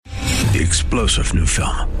The explosive new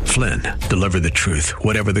film, Flynn, deliver the truth,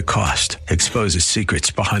 whatever the cost. Exposes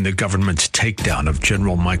secrets behind the government's takedown of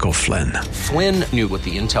General Michael Flynn. Flynn knew what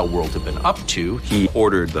the intel world had been up to. He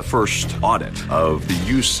ordered the first audit of the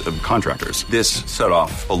use of contractors. This set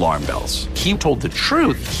off alarm bells. He told the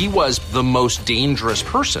truth. He was the most dangerous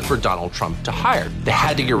person for Donald Trump to hire. They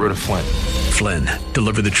had to get rid of Flynn. Flynn,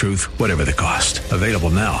 deliver the truth, whatever the cost. Available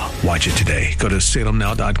now. Watch it today. Go to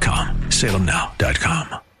salemnow.com.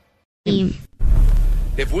 salemnow.com.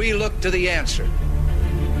 If we look to the answer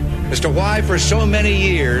as to why for so many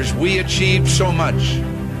years we achieved so much,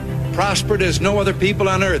 prospered as no other people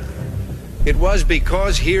on earth, it was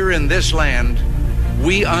because here in this land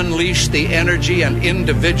we unleashed the energy and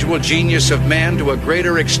individual genius of man to a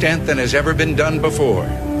greater extent than has ever been done before.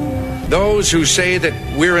 Those who say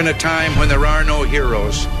that we're in a time when there are no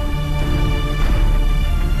heroes,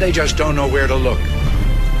 they just don't know where to look.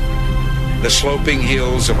 The sloping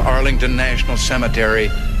hills of Arlington National Cemetery,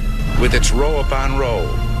 with its row upon row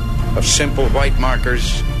of simple white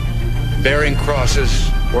markers bearing crosses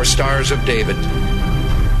or stars of David,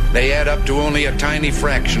 they add up to only a tiny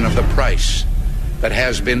fraction of the price that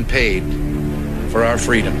has been paid for our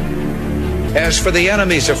freedom. As for the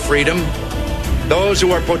enemies of freedom, those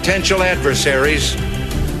who are potential adversaries,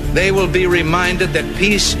 they will be reminded that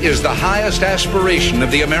peace is the highest aspiration of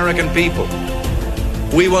the American people.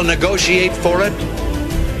 We will negotiate for it,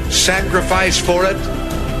 sacrifice for it.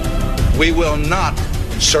 We will not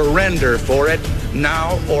surrender for it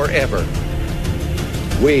now or ever.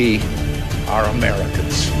 We are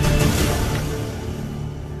Americans.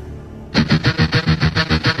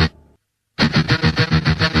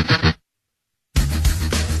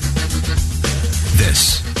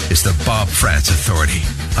 This is the Bob Frantz Authority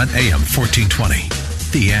on AM 1420.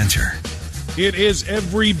 The Answer. It is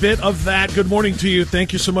every bit of that. Good morning to you.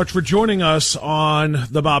 Thank you so much for joining us on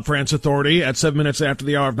the Bob Frantz Authority at 7 minutes after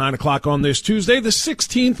the hour of 9 o'clock on this Tuesday, the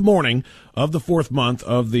 16th morning of the 4th month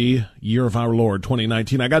of the year of our Lord,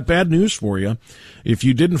 2019. I got bad news for you. If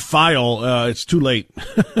you didn't file, it's too late.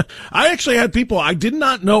 I actually had people, I did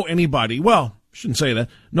not know anybody. Well, I shouldn't say that.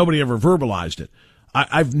 Nobody ever verbalized it.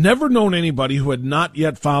 I've never known anybody who had not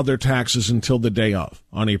yet filed their taxes until the day of,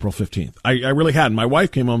 on April 15th. I really hadn't. My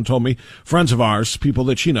wife came home and told me, friends of ours, people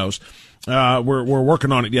that she knows, were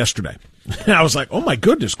working on it yesterday. I was like, oh my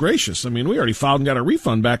goodness gracious. I mean, we already filed and got a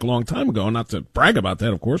refund back a long time ago. Not to brag about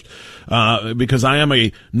that, of course, because I am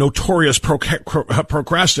a notorious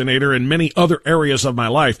procrastinator in many other areas of my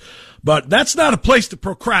life. But that's not a place to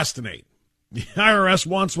procrastinate. The IRS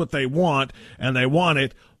wants what they want, and they want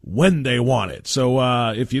it when they want it. So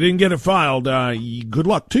if you didn't get it filed, good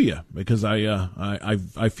luck to you, because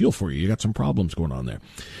I feel for you. You got some problems going on there.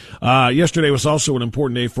 Yesterday was also an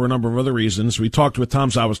important day for a number of other reasons. We talked with Tom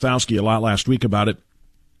Zawistowski a lot last week about it.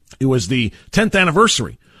 It was the 10th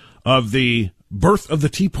anniversary of the birth of the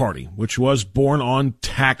Tea Party, which was born on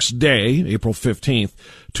tax day, April 15th,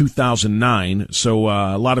 2009. So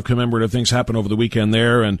a lot of commemorative things happened over the weekend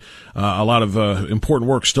there, and a lot of important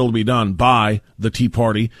work still to be done by the Tea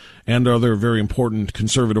Party and other very important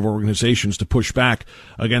conservative organizations to push back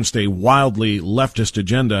against a wildly leftist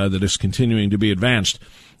agenda that is continuing to be advanced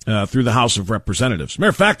through the House of Representatives.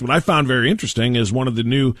 Matter of fact, what I found very interesting is one of the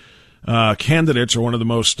new candidates, or one of the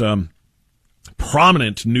most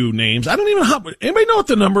prominent new names. I don't even know anybody know what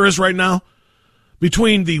the number is right now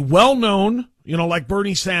between the well-known, like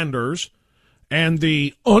Bernie Sanders, and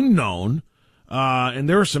the unknown. And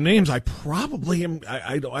there are some names I probably am.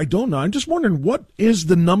 I don't know. I'm just wondering, what is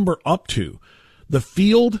the number up to? The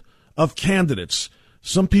field of candidates.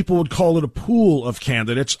 Some people would call it a pool of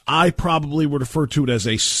candidates. I probably would refer to it as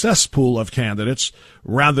a cesspool of candidates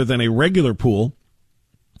rather than a regular pool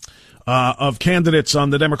of candidates on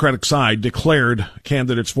the Democratic side, declared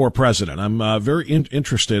candidates for president. I'm very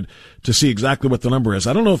interested to see exactly what the number is.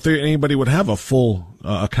 I don't know if anybody would have a full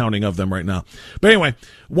accounting of them right now. But anyway,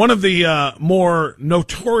 one of the more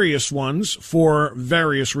notorious ones, for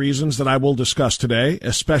various reasons that I will discuss today,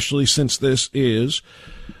 especially since this is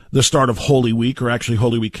the start of Holy Week, or actually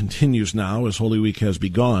Holy Week continues now as Holy Week has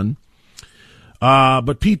begun.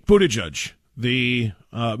 But Pete Buttigieg, the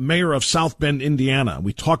mayor of South Bend, Indiana.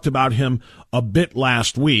 We talked about him a bit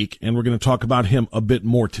last week, and we're going to talk about him a bit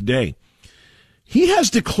more today. He has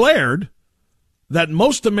declared that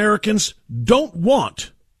most Americans don't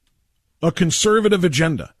want a conservative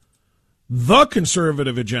agenda. The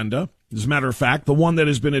conservative agenda, as a matter of fact, the one that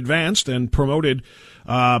has been advanced and promoted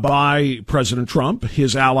by President Trump,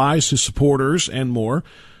 his allies, his supporters, and more,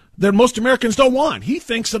 that most Americans don't want. He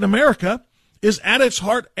thinks that America is at its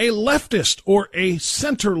heart a leftist or a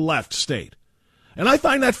center-left state. And I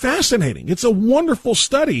find that fascinating. It's a wonderful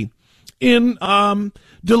study in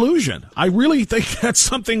delusion. I really think that's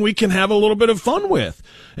something we can have a little bit of fun with.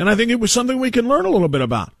 And I think it was something we can learn a little bit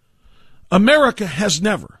about. America has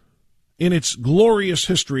never, in its glorious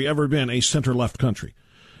history, ever been a center-left country.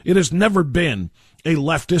 It has never been a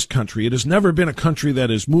leftist country. It has never been a country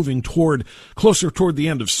that is moving closer toward the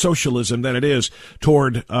end of socialism than it is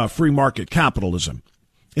toward free market capitalism.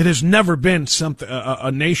 It has never been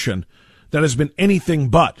a nation that has been anything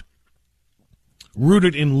but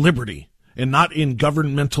rooted in liberty and not in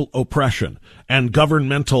governmental oppression and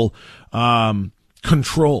governmental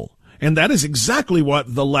control. And that is exactly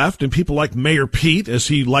what the left and people like Mayor Pete, as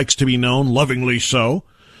he likes to be known, lovingly so,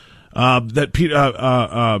 Mayor Pete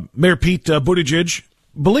Buttigieg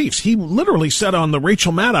believes. He literally said on the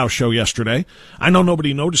Rachel Maddow show yesterday, I know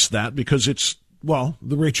nobody noticed that because it's, well,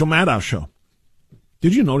 the Rachel Maddow show.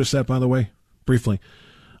 Did you notice that, by the way, briefly,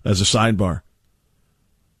 as a sidebar?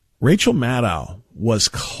 Rachel Maddow was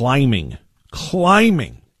climbing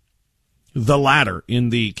the ladder in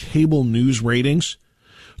the cable news ratings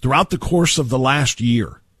throughout the course of the last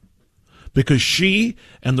year because she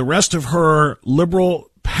and the rest of her liberal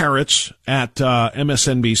parrots at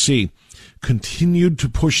MSNBC continued to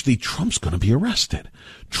push Trump's going to be arrested.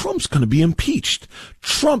 Trump's going to be impeached.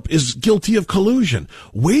 Trump is guilty of collusion.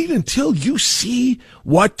 Wait until you see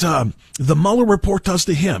what the Mueller report does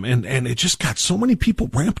to him. And it just got so many people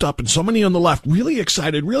ramped up and so many on the left really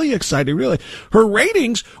excited. Her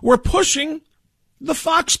ratings were pushing the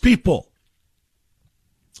Fox people.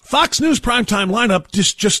 Fox News primetime lineup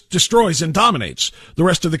just destroys and dominates the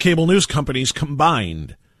rest of the cable news companies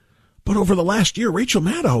combined. But over the last year, Rachel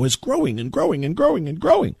Maddow is growing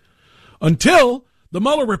until the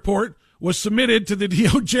Mueller report was submitted to the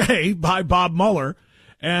DOJ by Bob Mueller.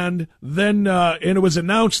 And then and it was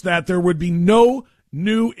announced that there would be no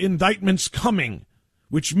new indictments coming,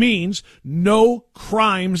 which means no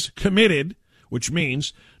crimes committed, which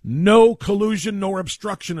means no collusion nor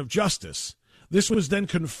obstruction of justice. This was then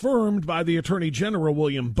confirmed by the Attorney General,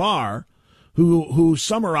 William Barr, who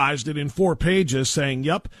summarized it in 4 pages saying,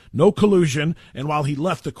 yep, no collusion. And while he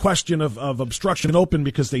left the question of obstruction open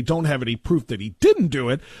because they don't have any proof that he didn't do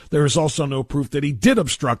it, there is also no proof that he did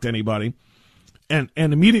obstruct anybody. And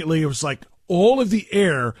immediately it was like all of the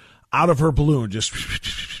air out of her balloon just,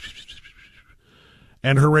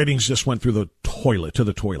 and her ratings just went through the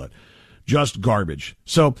toilet. Just garbage.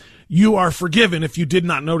 So you are forgiven if you did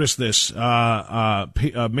not notice this Mayor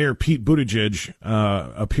Pete Buttigieg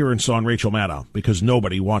appearance on Rachel Maddow, because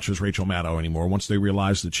nobody watches Rachel Maddow anymore once they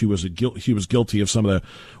realized that she was guilty of some of the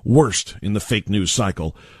worst in the fake news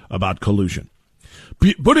cycle about collusion.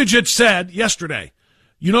 Buttigieg said yesterday,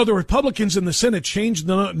 the Republicans in the Senate changed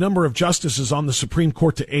the number of justices on the Supreme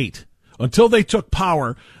Court to 8. Until they took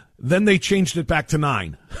power, then they changed it back to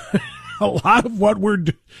 9. A lot of what we're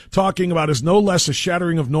talking about is no less a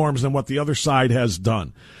shattering of norms than what the other side has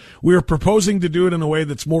done. We are proposing to do it in a way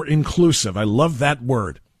that's more inclusive. I love that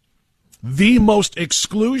word. The most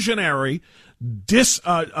exclusionary,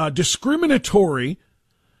 discriminatory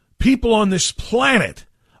people on this planet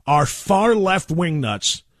are far left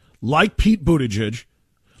wingnuts like Pete Buttigieg,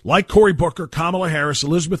 like Cory Booker, Kamala Harris,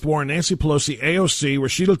 Elizabeth Warren, Nancy Pelosi, AOC,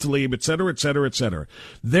 Rashida Tlaib, et cetera, et cetera, et cetera.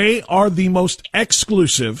 They are the most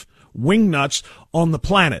exclusive wingnuts on the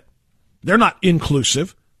planet. They're not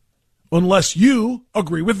inclusive unless you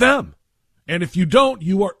agree with them. And if you don't,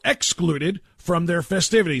 you are excluded from their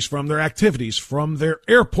festivities, from their activities, from their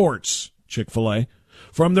airports, Chick-fil-A,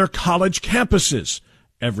 from their college campuses,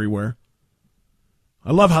 everywhere.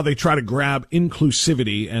 I love how they try to grab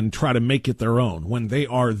inclusivity and try to make it their own when they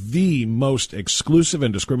are the most exclusive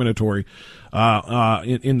and discriminatory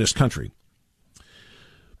in this country.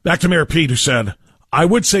 Back to Mayor Pete, who said, I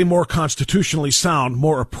would say more constitutionally sound,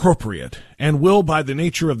 more appropriate, and will, by the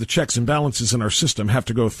nature of the checks and balances in our system, have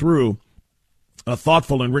to go through a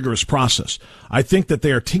thoughtful and rigorous process. I think that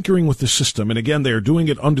they are tinkering with the system, and again, they are doing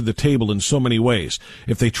it under the table in so many ways.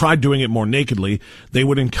 If they tried doing it more nakedly, they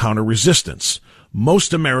would encounter resistance.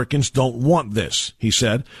 Most Americans don't want this, he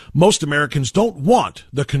said. Most Americans don't want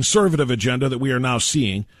the conservative agenda that we are now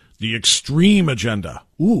seeing, the extreme agenda.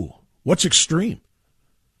 Ooh, what's extreme?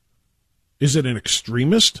 Is it an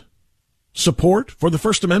extremist support for the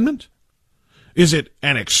First Amendment? Is it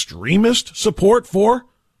an extremist support for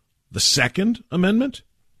the Second Amendment?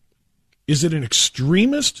 Is it an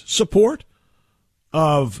extremist support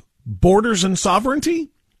of borders and sovereignty?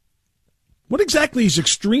 What exactly is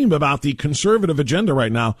extreme about the conservative agenda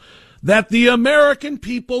right now that the American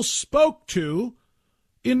people spoke to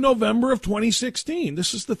in November of 2016?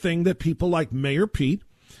 This is the thing that people like Mayor Pete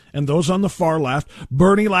and those on the far left.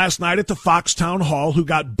 Bernie last night at the Fox Town Hall, who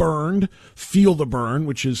got burned, feel the burn,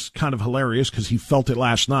 which is kind of hilarious because he felt it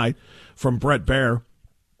last night from Bret Baier.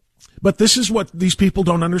 But this is what these people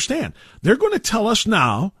don't understand. They're going to tell us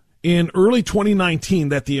now in early 2019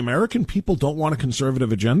 that the American people don't want a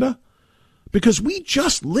conservative agenda because we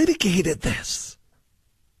just litigated this.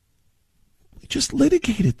 We just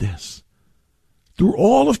litigated this through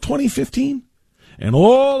all of 2015 and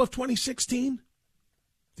all of 2016.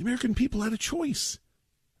 The American people had a choice.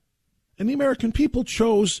 And the American people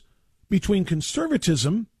chose between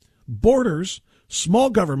conservatism, borders, small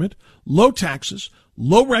government, low taxes,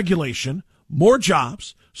 low regulation, more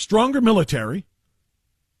jobs, stronger military,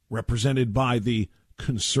 represented by the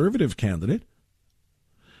conservative candidate,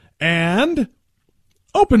 and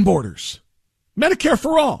open borders, Medicare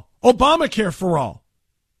for all, Obamacare for all,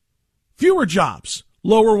 fewer jobs,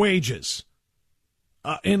 lower wages,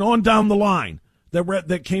 and on down the line.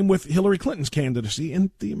 That came with Hillary Clinton's candidacy,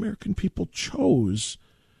 and the American people chose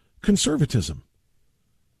conservatism.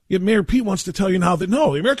 Yet Mayor Pete wants to tell you now that,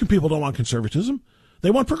 no, the American people don't want conservatism.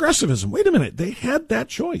 They want progressivism. Wait a minute. They had that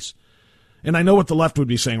choice. And I know what the left would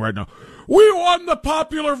be saying right now. We won the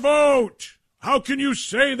popular vote. How can you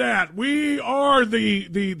say that? We are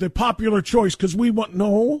the popular choice because we want...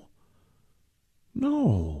 No.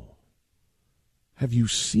 Have you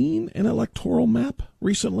seen an electoral map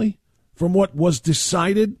recently? From what was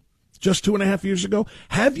decided just 2.5 years ago?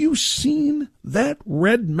 Have you seen that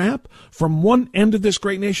red map from one end of this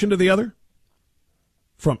great nation to the other?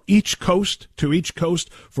 From each coast to each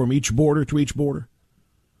coast, from each border to each border?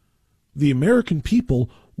 The American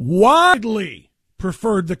people widely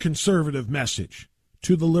preferred the conservative message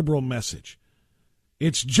to the liberal message.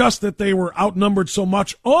 It's just that they were outnumbered so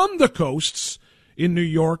much on the coasts, in New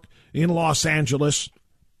York, in Los Angeles,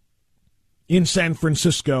 in San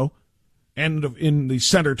Francisco, and in the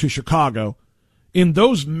center to Chicago, in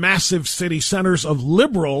those massive city centers of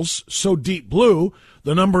liberals so deep blue,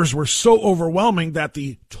 the numbers were so overwhelming that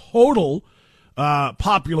the total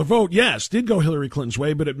popular vote, yes, did go Hillary Clinton's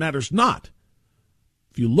way, but it matters not.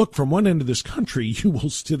 If you look from one end of this country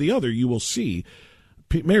to the other, you will see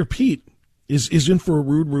Mayor Pete is in for a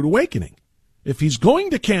rude awakening. If he's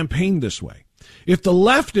going to campaign this way, if the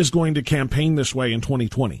left is going to campaign this way in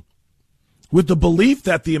 2020, with the belief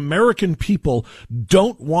that the American people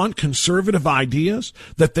don't want conservative ideas,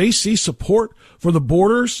 that they see support for the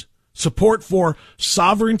borders, support for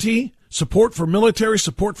sovereignty, support for military,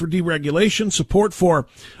 support for deregulation, support for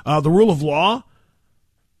the rule of law,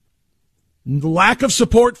 the lack of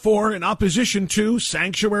support for and opposition to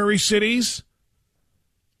sanctuary cities,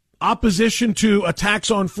 opposition to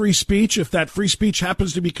attacks on free speech, if that free speech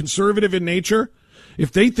happens to be conservative in nature,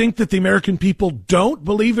 if they think that the American people don't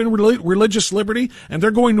believe in religious liberty and they're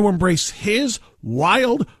going to embrace his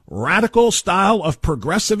wild, radical style of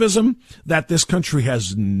progressivism that this country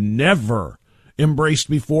has never embraced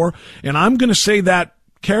before, and I'm going to say that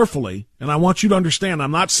carefully, and I want you to understand,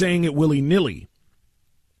 I'm not saying it willy-nilly.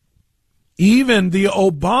 Even the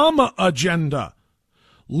Obama agenda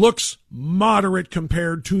looks moderate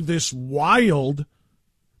compared to this wild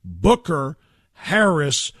Booker,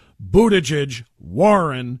 Harris, Buttigieg,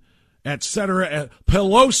 Warren, etc.,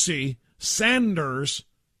 Pelosi, Sanders,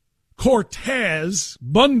 Cortez,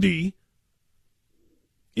 Bundy,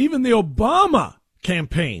 even the Obama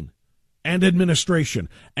campaign and administration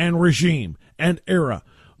and regime and era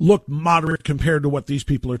look moderate compared to what these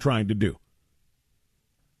people are trying to do.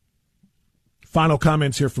 Final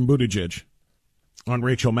comments here from Buttigieg on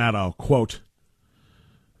Rachel Maddow, quote,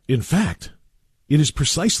 in fact, it is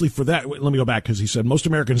precisely for that. Let me go back because he said most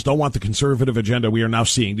Americans don't want the conservative agenda we are now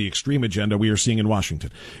seeing, the extreme agenda we are seeing in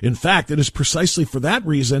Washington. In fact, it is precisely for that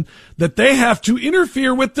reason that they have to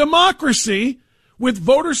interfere with democracy with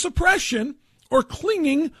voter suppression or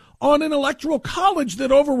clinging on an electoral college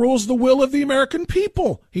that overrules the will of the American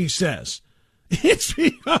people, he says. It's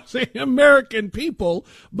because the American people,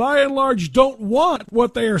 by and large, don't want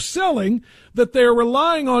what they are selling, that they are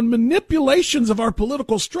relying on manipulations of our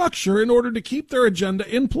political structure in order to keep their agenda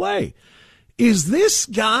in play. Is this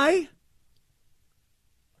guy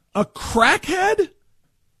a crackhead?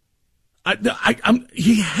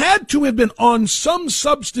 He had to have been on some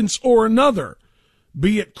substance or another,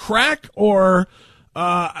 be it crack or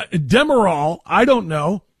Demerol, I don't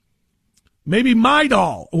know. Maybe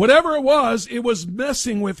Midol, whatever it was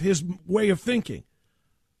messing with his way of thinking.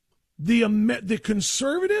 The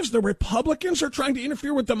conservatives, the Republicans are trying to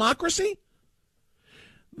interfere with democracy?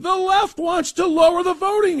 The left wants to lower the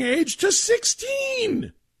voting age to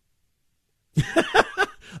 16.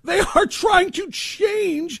 They are trying to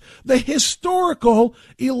change the historical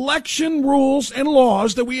election rules and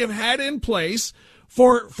laws that we have had in place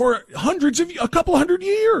for a couple hundred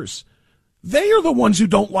years. They are the ones who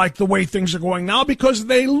don't like the way things are going now because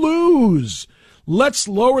they lose. Let's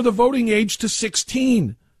lower the voting age to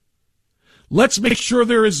 16. Let's make sure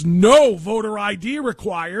there is no voter ID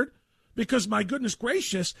required because, my goodness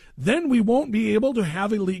gracious, then we won't be able to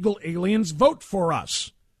have illegal aliens vote for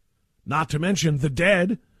us. Not to mention the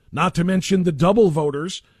dead, not to mention the double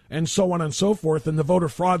voters, and so on and so forth, and the voter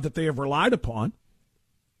fraud that they have relied upon.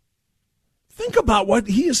 Think about what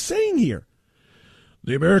he is saying here.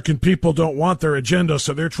 The American people don't want their agenda,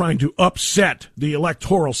 so they're trying to upset the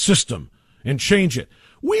electoral system and change it.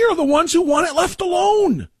 We are the ones who want it left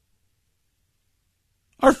alone.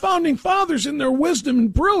 Our founding fathers, in their wisdom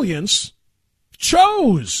and brilliance,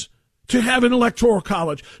 chose to have an electoral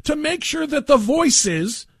college to make sure that the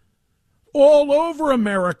voices all over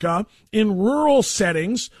America in rural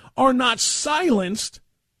settings are not silenced,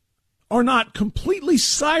 are not completely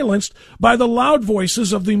silenced by the loud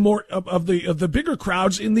voices of the bigger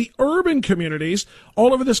crowds in the urban communities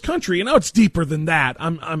all over this country. You know, it's deeper than that.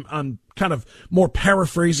 I'm kind of more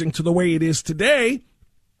paraphrasing to the way it is today.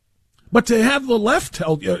 But to have the left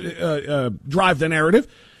drive the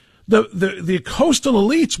narrative, the coastal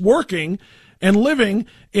elites working and living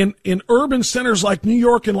in urban centers like New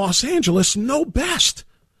York and Los Angeles know best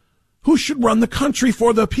who should run the country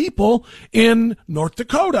for the people in North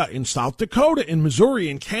Dakota, in South Dakota, in Missouri,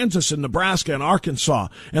 in Kansas, in Nebraska, and Arkansas,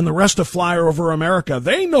 and the rest of Flyover America.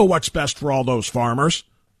 They know what's best for all those farmers.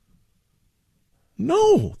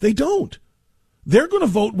 No, they don't. They're going to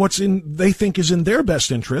vote they think is in their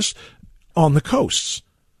best interest on the coasts.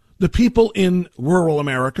 The people in rural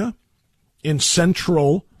America, in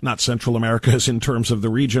not Central America as in terms of the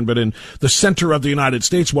region, but in the center of the United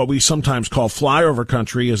States, what we sometimes call flyover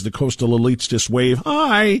country, as the coastal elites just wave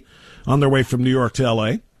hi on their way from New York to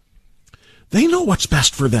L.A. They know what's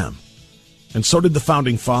best for them. And so did the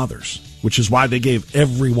founding fathers, which is why they gave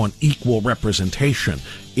everyone equal representation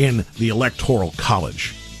in the Electoral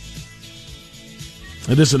College.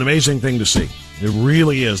 It is an amazing thing to see. It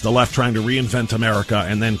really is, the left trying to reinvent America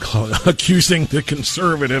and then accusing the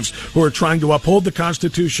conservatives who are trying to uphold the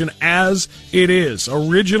Constitution as it is.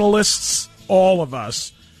 Originalists, all of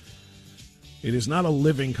us. It is not a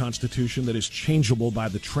living Constitution that is changeable by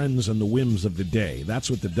the trends and the whims of the day. That's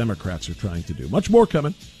what the Democrats are trying to do. Much more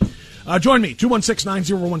coming. Join me,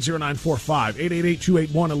 216-901-0945,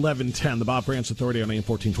 888-281-1110, the Bob Frantz Authority on AM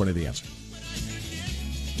 1420, The Answer.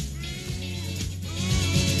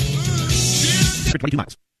 22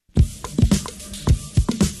 miles.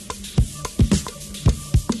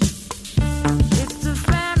 It's a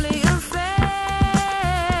family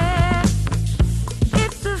affair.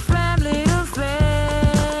 It's a family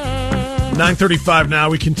affair. 9:35 now.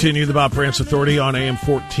 We continue the Bob Frantz Authority on AM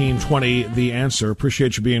 1420, The Answer.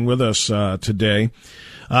 Appreciate you being with us today.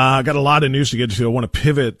 I got a lot of news to get to. I want to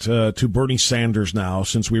pivot to Bernie Sanders now,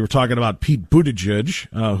 since we were talking about Pete Buttigieg,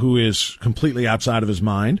 who is completely outside of his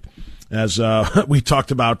mind. As we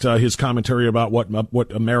talked about his commentary about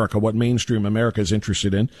what mainstream America is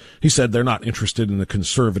interested in. He said they're not interested in the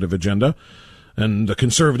conservative agenda, and the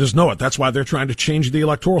conservatives know it. That's why they're trying to change the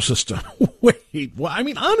electoral system. Wait, well, I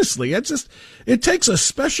mean, honestly, it takes a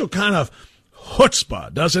special kind of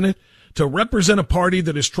chutzpah, doesn't it, to represent a party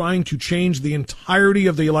that is trying to change the entirety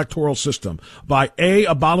of the electoral system by A,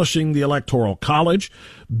 abolishing the Electoral College,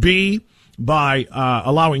 B, by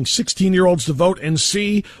allowing 16-year-olds to vote, and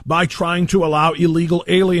C, by trying to allow illegal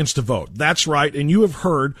aliens to vote. That's right, and you have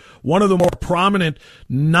heard one of the more prominent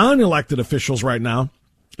non-elected officials right now,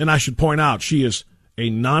 and I should point out she is a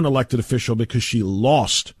non-elected official because she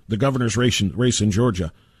lost the governor's race in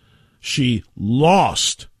Georgia. She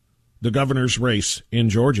lost the governor's race in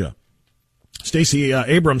Georgia. Stacey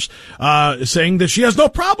Abrams saying that she has no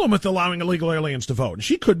problem with allowing illegal aliens to vote. And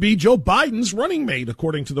she could be Joe Biden's running mate,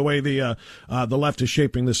 according to the way the left is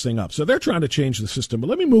shaping this thing up. So they're trying to change the system.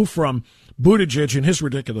 But let me move from Buttigieg and his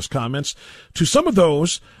ridiculous comments to some of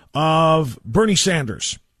those of Bernie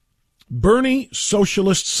Sanders. Bernie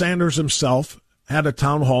Socialist Sanders himself had a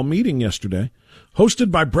town hall meeting yesterday,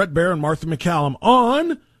 hosted by Bret Baier and Martha MacCallum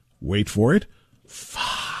on, wait for it,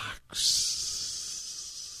 Fox.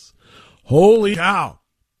 Holy cow.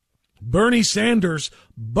 Bernie Sanders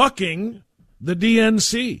bucking the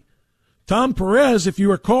DNC. Tom Perez, if you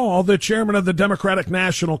recall, the chairman of the Democratic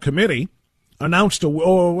National Committee, announced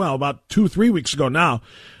about 2-3 weeks ago now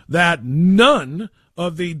that none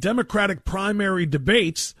of the Democratic primary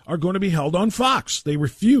debates are going to be held on Fox. They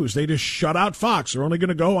refuse. They just shut out Fox. They're only going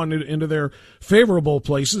to go on into their favorable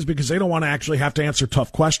places because they don't want to actually have to answer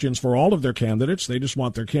tough questions for all of their candidates. They just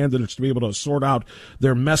want their candidates to be able to sort out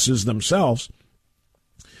their messes themselves.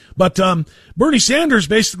 But Bernie Sanders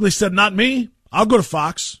basically said, not me. I'll go to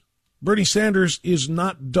Fox. Bernie Sanders is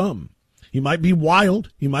not dumb. He might be wild.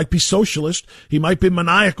 He might be socialist. He might be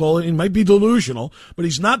maniacal. He might be delusional, but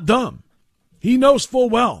he's not dumb. He knows full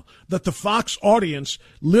well that the Fox audience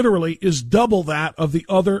literally is double that of the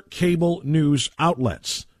other cable news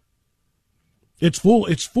outlets. It's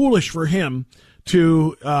foolish for him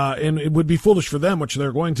to, and it would be foolish for them, which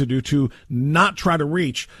they're going to do, to not try to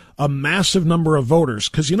reach a massive number of voters.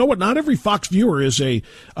 Because you know what? Not every Fox viewer is a,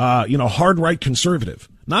 hard right conservative.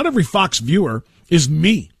 Not every Fox viewer is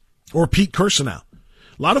me or Pete Kirsanow. A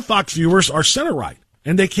lot of Fox viewers are center right,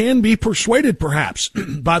 and they can be persuaded perhaps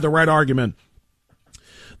by the right argument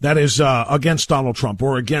that is against Donald Trump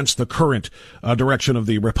or against the current direction of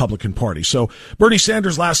the Republican Party. So Bernie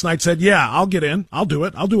Sanders last night said, yeah, I'll get in. I'll do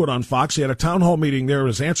it. I'll do it on Fox. He had a town hall meeting there. It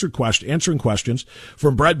was answering questions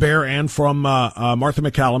from Bret Baier and from Martha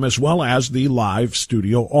MacCallum, as well as the live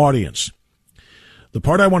studio audience. The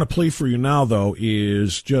part I want to play for you now, though,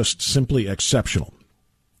 is just simply exceptional.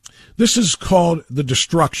 This is called the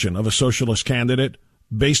destruction of a socialist candidate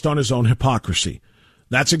based on his own hypocrisy.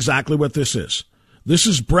 That's exactly what this is. This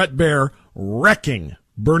is Bret Baier wrecking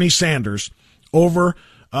Bernie Sanders over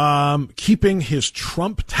keeping his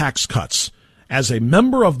Trump tax cuts as a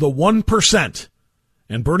member of the 1%.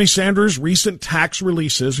 And Bernie Sanders' recent tax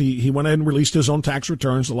releases, he went ahead and released his own tax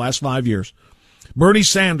returns the last 5 years. Bernie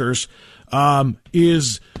Sanders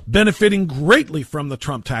is benefiting greatly from the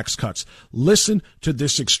Trump tax cuts. Listen to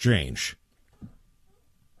this exchange.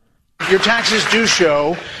 Your taxes do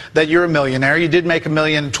show that you're a millionaire. You did make $1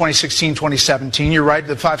 million in 2016, 2017. You're right,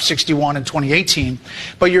 the 561 in 2018.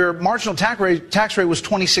 But your marginal tax rate was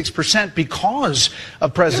 26% because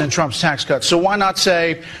of President Trump's tax cuts. So why not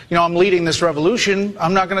say, I'm leading this revolution.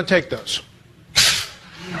 I'm not going to take those.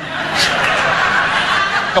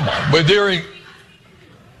 Come on, we're doing.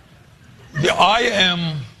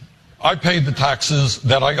 I paid the taxes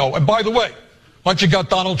that I owe. And by the way, why don't you got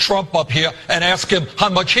Donald Trump up here and ask him how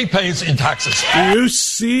much he pays in taxes? You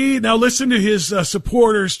see? Now listen to his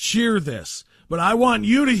supporters cheer this, but I want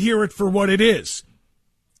you to hear it for what it is.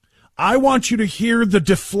 I want you to hear the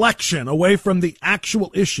deflection away from the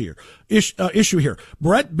actual issue here.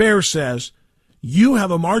 Bret Baier says you have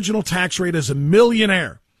a marginal tax rate as a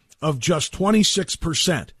millionaire of just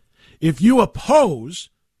 26%. If you oppose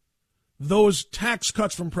those tax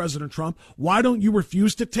cuts from President Trump, why don't you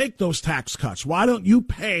refuse to take those tax cuts? Why don't you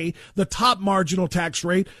pay the top marginal tax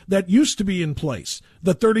rate that used to be in place,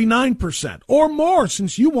 the 39% or more,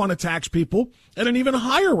 since you want to tax people at an even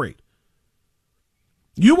higher rate?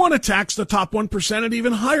 You want to tax the top 1% at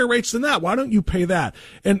even higher rates than that. Why don't you pay that?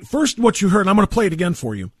 And first, what you heard, and I'm going to play it again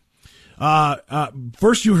for you.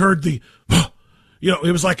 First, you heard the,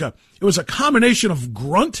 it was a combination of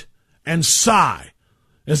grunt and sigh,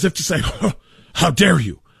 as if to say, how dare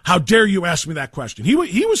you? How dare you ask me that question? He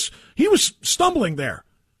was stumbling there.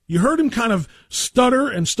 You heard him kind of stutter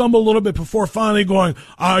and stumble a little bit before finally going,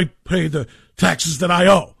 I pay the taxes that I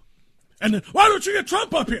owe. And then, why don't you get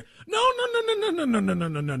Trump up here? No.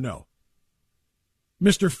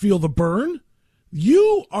 Mr. Feel the Burn,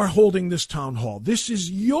 you are holding this town hall. This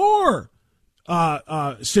is your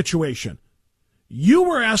situation. You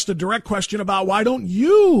were asked a direct question about why don't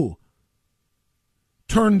you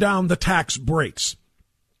turn down the tax breaks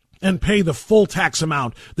and pay the full tax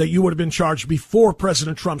amount that you would have been charged before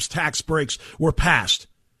President Trump's tax breaks were passed,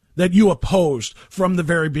 that you opposed from the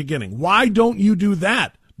very beginning. Why don't you do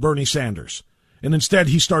that, Bernie Sanders? And instead,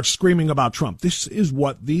 he starts screaming about Trump. This is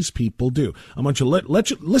what these people do. I'm going to let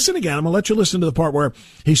you listen again. I'm going to let you listen to the part where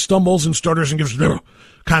he stumbles and stutters and gives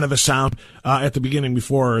kind of a sound at the beginning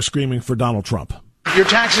before screaming for Donald Trump. Your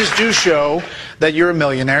taxes do show that you're a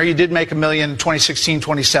millionaire. You did make $1 million in 2016,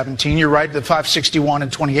 2017. You're right, the 561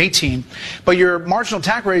 in 2018. But your marginal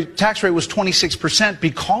tax rate was 26%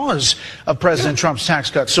 because of President Trump's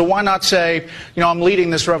tax cuts. So why not say, I'm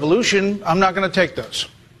leading this revolution. I'm not going to take those.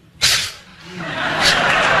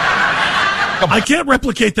 I can't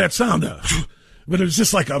replicate that sound, but it was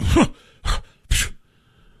just like a,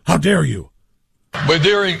 how dare you? We're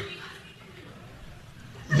doing.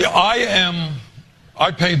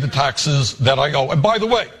 I paid the taxes that I owe. And by the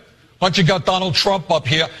way, why don't you got Donald Trump up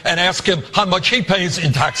here and ask him how much he pays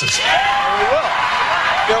in taxes?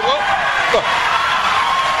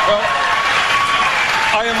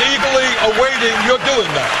 I am eagerly awaiting your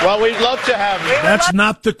doing that. Well, we'd love to have you. That's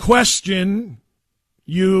not the question.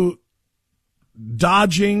 you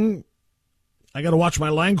dodging, I got to watch my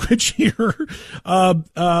language here,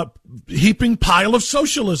 heaping pile of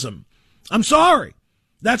socialism. I'm sorry.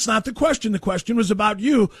 That's not the question. The question was about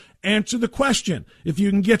you. Answer the question. If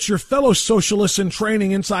you can get your fellow socialists in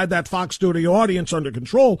training inside that Fox studio audience under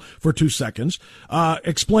control for 2 seconds,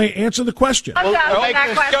 answer the question. Get him up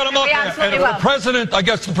there. And if the president, I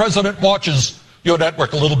guess the president watches your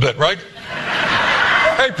network a little bit, right?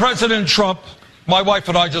 Hey, President Trump, my wife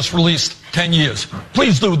and I just released 10 years.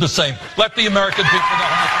 Please do the same. Let the American people know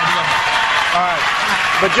how much money. All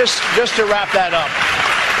right. But just to wrap that up,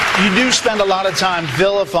 you do spend a lot of time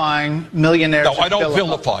vilifying millionaires. No, I don't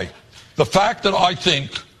vilify. The fact that I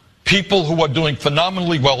think people who are doing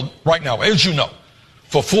phenomenally well right now, as you know,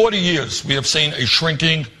 for 40 years we have seen a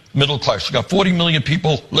shrinking middle class. You got 40 million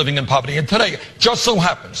people living in poverty. And today, just so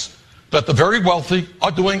happens that the very wealthy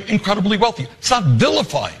are doing incredibly wealthy. It's not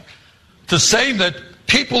vilifying to say that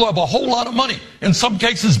people have a whole lot of money, in some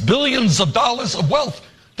cases billions of dollars of wealth.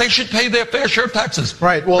 They should pay their fair share of taxes.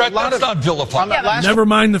 Right. Well, that's not vilifying. Never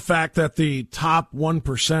mind the fact that the top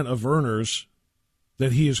 1% of earners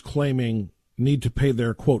that he is claiming need to pay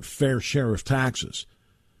their, quote, fair share of taxes.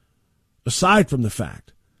 Aside from the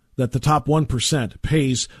fact that the top 1%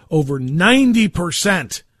 pays over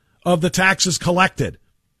 90% of the taxes collected.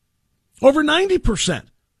 Over 90%.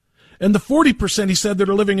 And the 40% he said that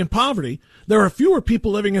are living in poverty, there are fewer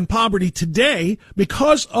people living in poverty today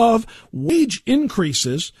because of wage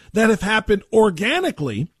increases that have happened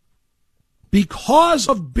organically because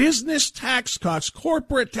of business tax cuts,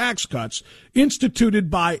 corporate tax cuts instituted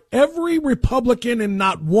by every Republican and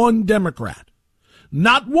not one Democrat.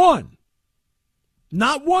 Not one.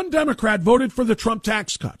 Not one Democrat voted for the Trump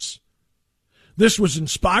tax cuts. This was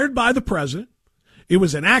inspired by the president. It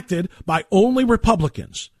was enacted by only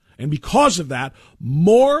Republicans. And because of that,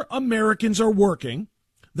 more Americans are working.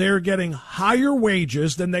 They're getting higher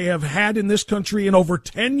wages than they have had in this country in over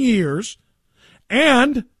 10 years.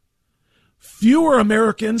 And fewer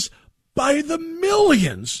Americans by the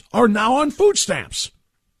millions are now on food stamps.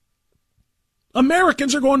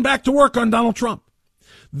 Americans are going back to work on Donald Trump.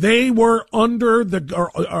 They were on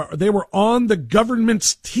the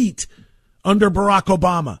government's teat under Barack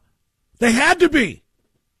Obama. They had to be.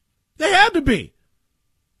 They had to be.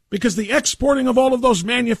 Because the exporting of all of those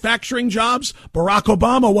manufacturing jobs, Barack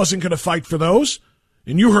Obama wasn't going to fight for those.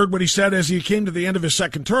 And you heard what he said as he came to the end of his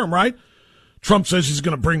second term, right? Trump says he's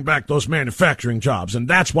going to bring back those manufacturing jobs, and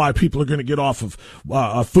that's why people are going to get off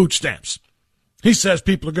of food stamps. He says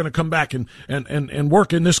people are going to come back and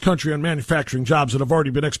work in this country on manufacturing jobs that have already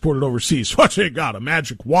been exported overseas. What, they got a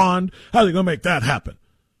magic wand? How are they going to make that happen?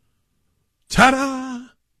 Ta-da!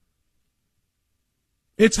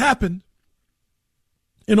 It's happened.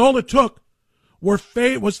 And all it took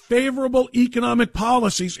was favorable economic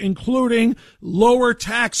policies, including lower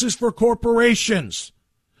taxes for corporations,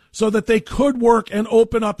 so that they could work and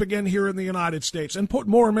open up again here in the United States and put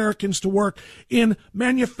more Americans to work in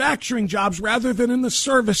manufacturing jobs rather than in the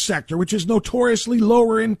service sector, which is notoriously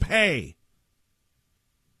lower in pay.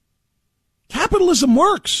 Capitalism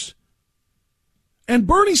works. And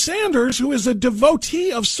Bernie Sanders, who is a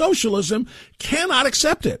devotee of socialism, cannot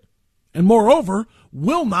accept it. And moreover,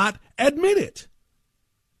 will not admit it.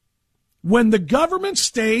 When the government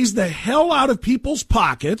stays the hell out of people's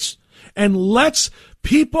pockets and lets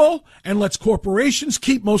people and lets corporations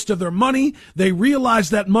keep most of their money, they realize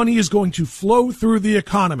that money is going to flow through the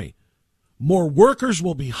economy. More workers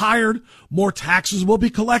will be hired, more taxes will be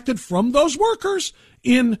collected from those workers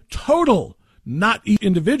in total, not each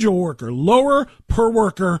individual worker, lower per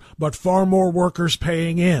worker, but far more workers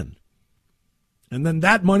paying in. And then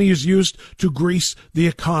that money is used to grease the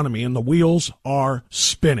economy, and the wheels are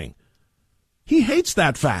spinning. He hates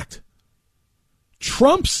that fact.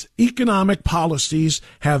 Trump's economic policies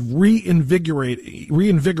have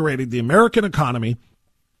reinvigorated the American economy,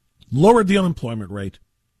 lowered the unemployment rate,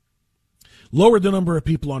 lowered the number of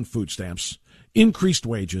people on food stamps, increased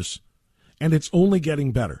wages, and it's only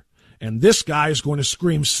getting better. And this guy is going to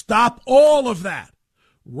scream, stop all of that.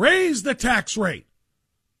 Raise the tax rate.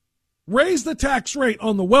 Raise the tax rate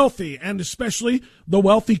on the wealthy and especially the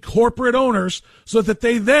wealthy corporate owners so that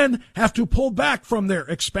they then have to pull back from their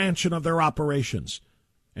expansion of their operations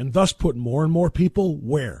and thus put more and more people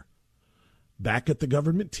where? Back at the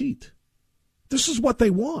government teat. This is what they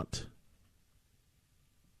want.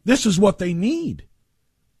 This is what they need.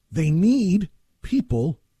 They need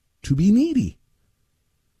people to be needy.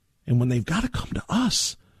 And when they've got to come to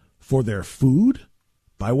us for their food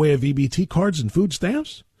by way of EBT cards and food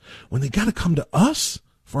stamps, when they got to come to us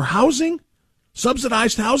for housing,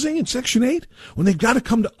 subsidized housing in Section 8, when they've got to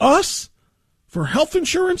come to us for health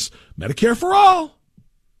insurance, Medicare for all.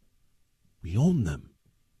 We own them.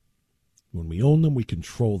 When we own them, we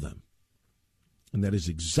control them. And that is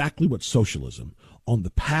exactly what socialism on the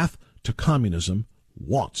path to communism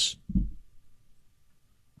wants.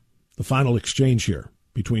 The final exchange here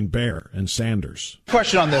between Baer and Sanders.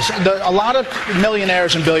 Question on this. A lot of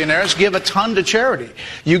millionaires and billionaires give a ton to charity.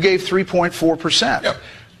 You gave 3.4%. Yeah.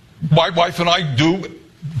 My wife and I do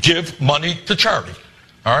give money to charity.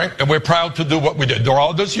 All right? And we're proud to do what we did. There are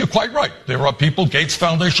others, you're quite right. There are people, Gates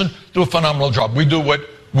Foundation, do a phenomenal job. We do what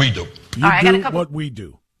we do. You do what we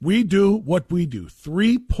do. We do what we do.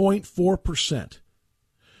 3.4%.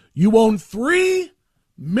 You own $3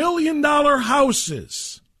 million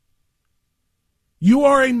houses. You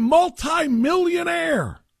are a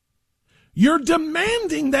multi-millionaire. You're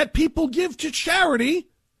demanding that people give to charity,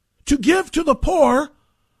 to give to the poor,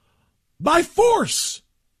 by force,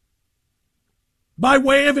 by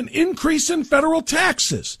way of an increase in federal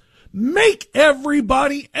taxes. Make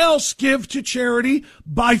everybody else give to charity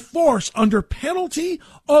by force under penalty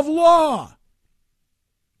of law.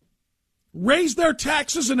 Raise their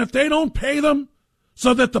taxes, and if they don't pay them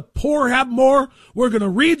so that the poor have more, we're going to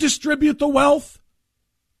redistribute the wealth.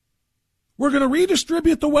 We're going to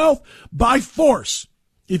redistribute the wealth by force.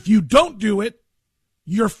 If you don't do it,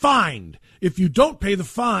 you're fined. If you don't pay the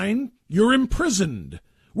fine, you're imprisoned.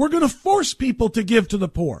 We're going to force people to give to the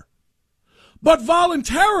poor. But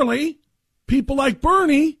voluntarily, people like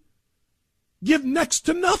Bernie give next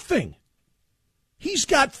to nothing. He's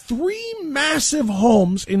got 3 massive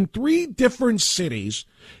homes in 3 different cities.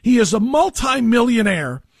 He is a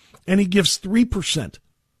multimillionaire, and he gives 3%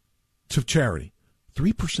 to charity.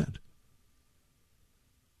 3%.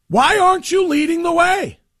 Why aren't you leading the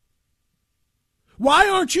way? Why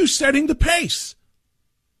aren't you setting the pace?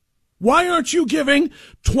 Why aren't you giving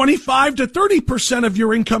 25 to 30% of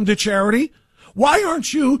your income to charity? Why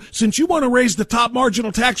aren't you, since you want to raise the top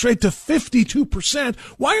marginal tax rate to 52%,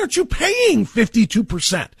 why aren't you paying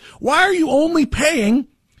 52%? Why are you only paying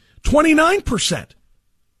 29%?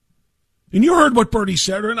 And you heard what Bernie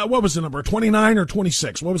said, or what was the number, 29 or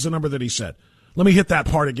 26? What was the number that he said? Let me hit that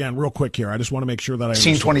part again real quick here. I just want to make sure that I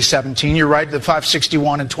understand. 2017, you're right, the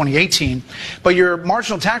 561 in 2018. But your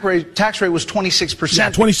marginal tax rate was 26%.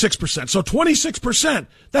 Yeah, 26%. So 26%,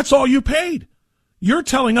 that's all you paid. You're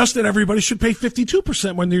telling us that everybody should pay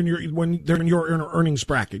 52% when they're in your earnings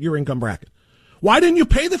bracket, your income bracket. Why didn't you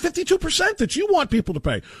pay the 52% that you want people to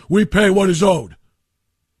pay? We pay what is owed.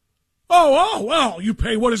 Oh, well, you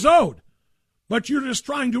pay what is owed. But you're just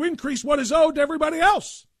trying to increase what is owed to everybody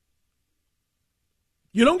else.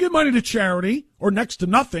 You don't give money to charity, or next to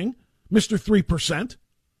nothing, Mr. 3%.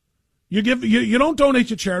 You don't donate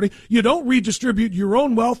to charity. You don't redistribute your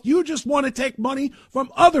own wealth. You just want to take money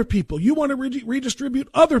from other people. You want to redistribute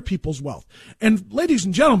other people's wealth. And ladies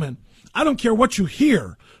and gentlemen, I don't care what you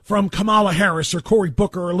hear from Kamala Harris or Cory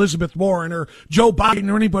Booker or Elizabeth Warren or Joe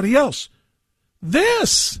Biden or anybody else.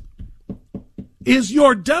 This is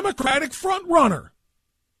your Democratic frontrunner.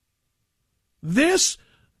 This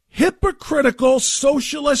hypocritical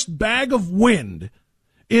socialist bag of wind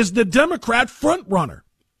is the Democrat frontrunner.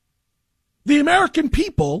 The American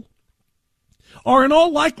people are in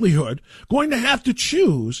all likelihood going to have to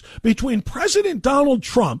choose between President Donald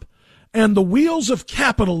Trump and the wheels of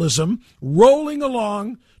capitalism rolling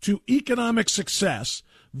along to economic success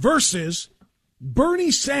versus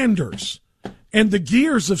Bernie Sanders and the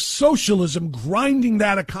gears of socialism grinding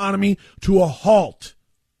that economy to a halt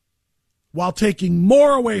while taking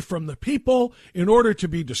more away from the people in order to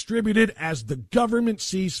be distributed as the government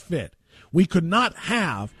sees fit. We could not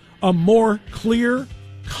have a more clear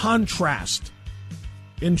contrast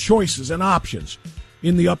in choices and options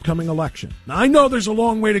in the upcoming election. Now, I know there's a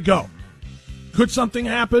long way to go. Could something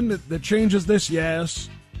happen that changes this? Yes.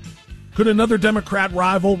 Could another Democrat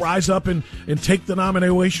rival rise up and take the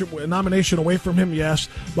nomination away from him? Yes.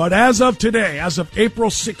 But as of today, as of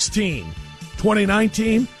April 16,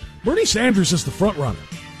 2019, Bernie Sanders is the front runner.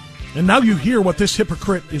 And now you hear what this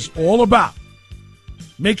hypocrite is all about.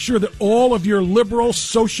 Make sure that all of your liberal,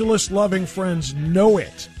 socialist-loving friends know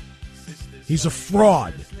it. He's a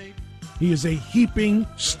fraud. He is a heaping,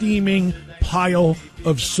 steaming pile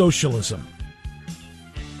of socialism,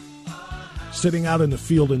 sitting out in the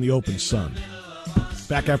field in the open sun.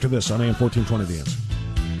 Back after this on AM 1420 The Answer.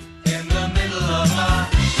 In the middle of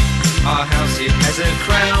our house, it has a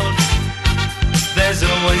crowd. There's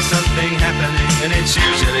always something happening, and it's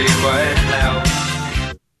usually quite loud.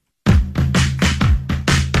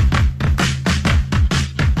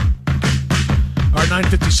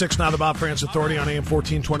 9:56 now, the Bob Frantz Authority on AM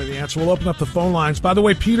 1420, The Answer. We'll open up the phone lines. By the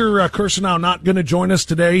way, Peter Kirsanow not going to join us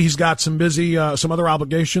today. He's got some other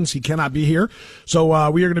obligations. He cannot be here. So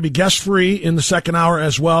we are going to be guest-free in the second hour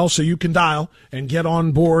as well, so you can dial and get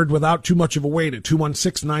on board without too much of a wait at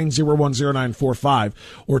 216-901-0945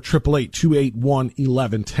 or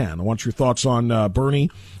 888-281-1110. I want your thoughts on Bernie,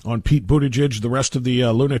 on Pete Buttigieg, the rest of the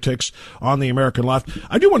lunatics on the American left.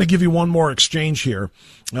 I do want to give you one more exchange here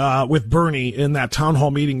with Bernie in that town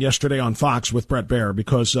hall meeting yesterday on Fox with Bret Baier,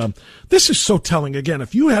 because this is so telling. Again,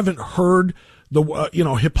 if you haven't heard the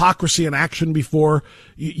hypocrisy in action before,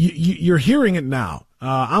 you're hearing it now.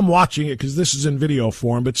 I'm watching it because this is in video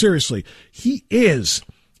form, but seriously, he is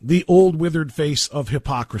the old withered face of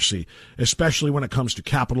hypocrisy, especially when it comes to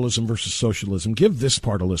capitalism versus socialism. Give this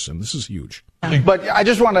part a listen. This is huge. But I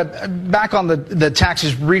just want to back on the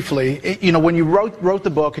taxes briefly. When you wrote the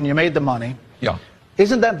book and you made the money, yeah,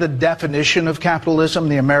 isn't that the definition of capitalism,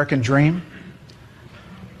 the American dream?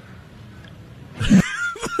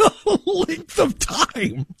 The length of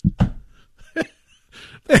time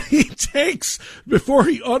that he takes before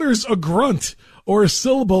he utters a grunt or a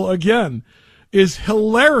syllable again is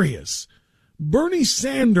hilarious. Bernie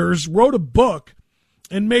Sanders wrote a book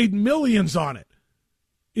and made millions on it.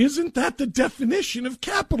 Isn't that the definition of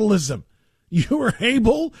capitalism? You were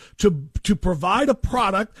able to provide a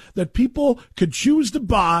product that people could choose to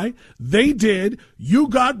buy. They did. You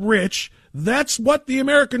got rich. That's what the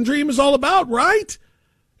American dream is all about, right?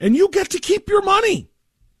 And you get to keep your money.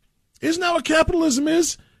 Isn't that what capitalism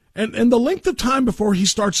is? And the length of time before he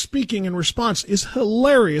starts speaking in response is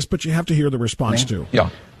hilarious, but you have to hear the response too. Yeah.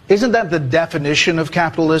 Isn't that the definition of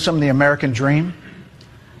capitalism, the American dream?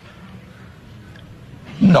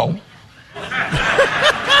 No.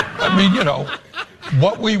 I mean,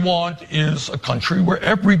 what we want is a country where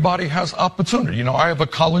everybody has opportunity. I have a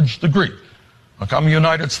college degree. Like, I'm a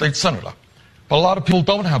United States Senator. But a lot of people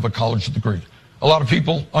don't have a college degree. A lot of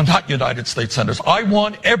people are not United States Senators. I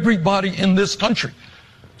want everybody in this country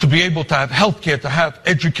to be able to have health care, to have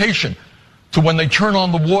education, to when they turn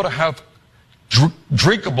on the water, have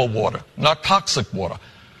drinkable water, not toxic water.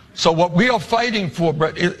 So what we are fighting for,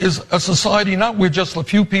 Brett, is a society not where just a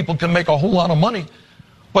few people can make a whole lot of money,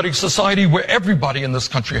 but a society where everybody in this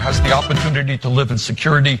country has the opportunity to live in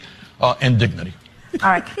security and dignity. All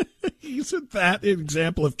right. Isn't that an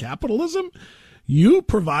example of capitalism? You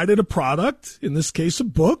provided a product, in this case a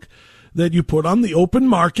book, that you put on the open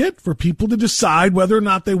market for people to decide whether or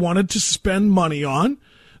not they wanted to spend money on.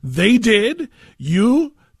 They did.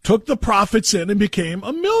 You took the profits in and became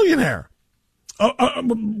a millionaire. Let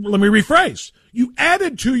me rephrase. You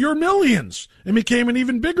added to your millions and became an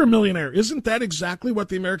even bigger millionaire. Isn't that exactly what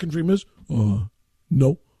the American dream is?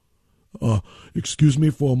 No. Excuse me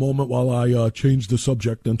for a moment while I change the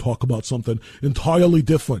subject and talk about something entirely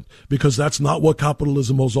different, because that's not what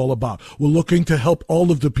capitalism is all about. We're looking to help all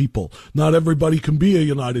of the people. Not everybody can be a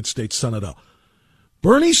United States Senator.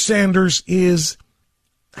 Bernie Sanders is,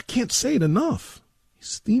 I can't say it enough, he's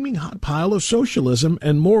a steaming hot pile of socialism,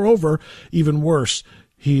 and moreover, even worse,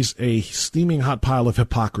 he's a steaming hot pile of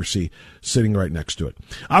hypocrisy sitting right next to it.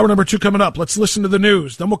 Hour number 2 coming up. Let's listen to the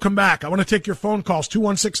news. Then we'll come back. I want to take your phone calls,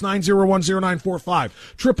 216-901-0945,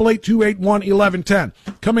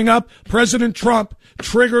 888-281-1110. Coming up, President Trump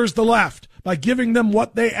triggers the left by giving them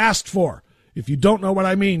what they asked for. If you don't know what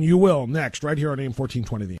I mean, you will. Next, right here on AM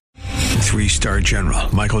 1420. 3-star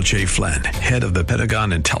General Michael J. Flynn, head of the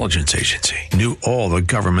Pentagon Intelligence Agency, knew all the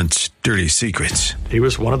government's dirty secrets. He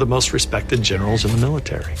was one of the most respected generals in the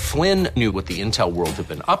military. Flynn knew what the intel world had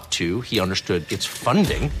been up to. He understood its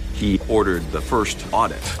funding. He ordered the first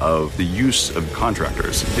audit of the use of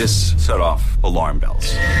contractors. This set off alarm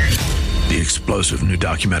bells. The explosive new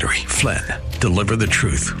documentary, Flynn, Deliver the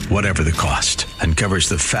Truth, Whatever the Cost, uncovers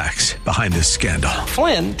the facts behind this scandal.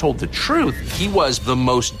 Flynn told the truth. He was the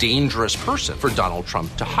most dangerous person for Donald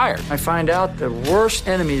Trump to hire. I find out the worst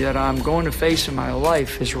enemy that I'm going to face in my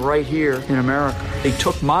life is right here in America. They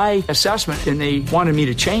took my assessment and they wanted me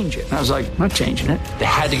to change it. And I was like, I'm not changing it. They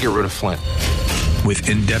had to get rid of Flynn. With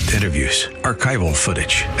in-depth interviews, archival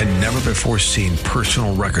footage, and never-before-seen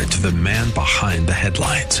personal records of the man behind the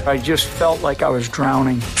headlines. I just felt like I was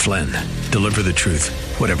drowning. Flynn, Deliver the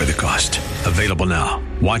Truth, Whatever the Cost. Available now.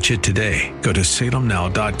 Watch it today. Go to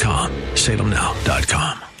salemnow.com.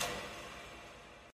 salemnow.com.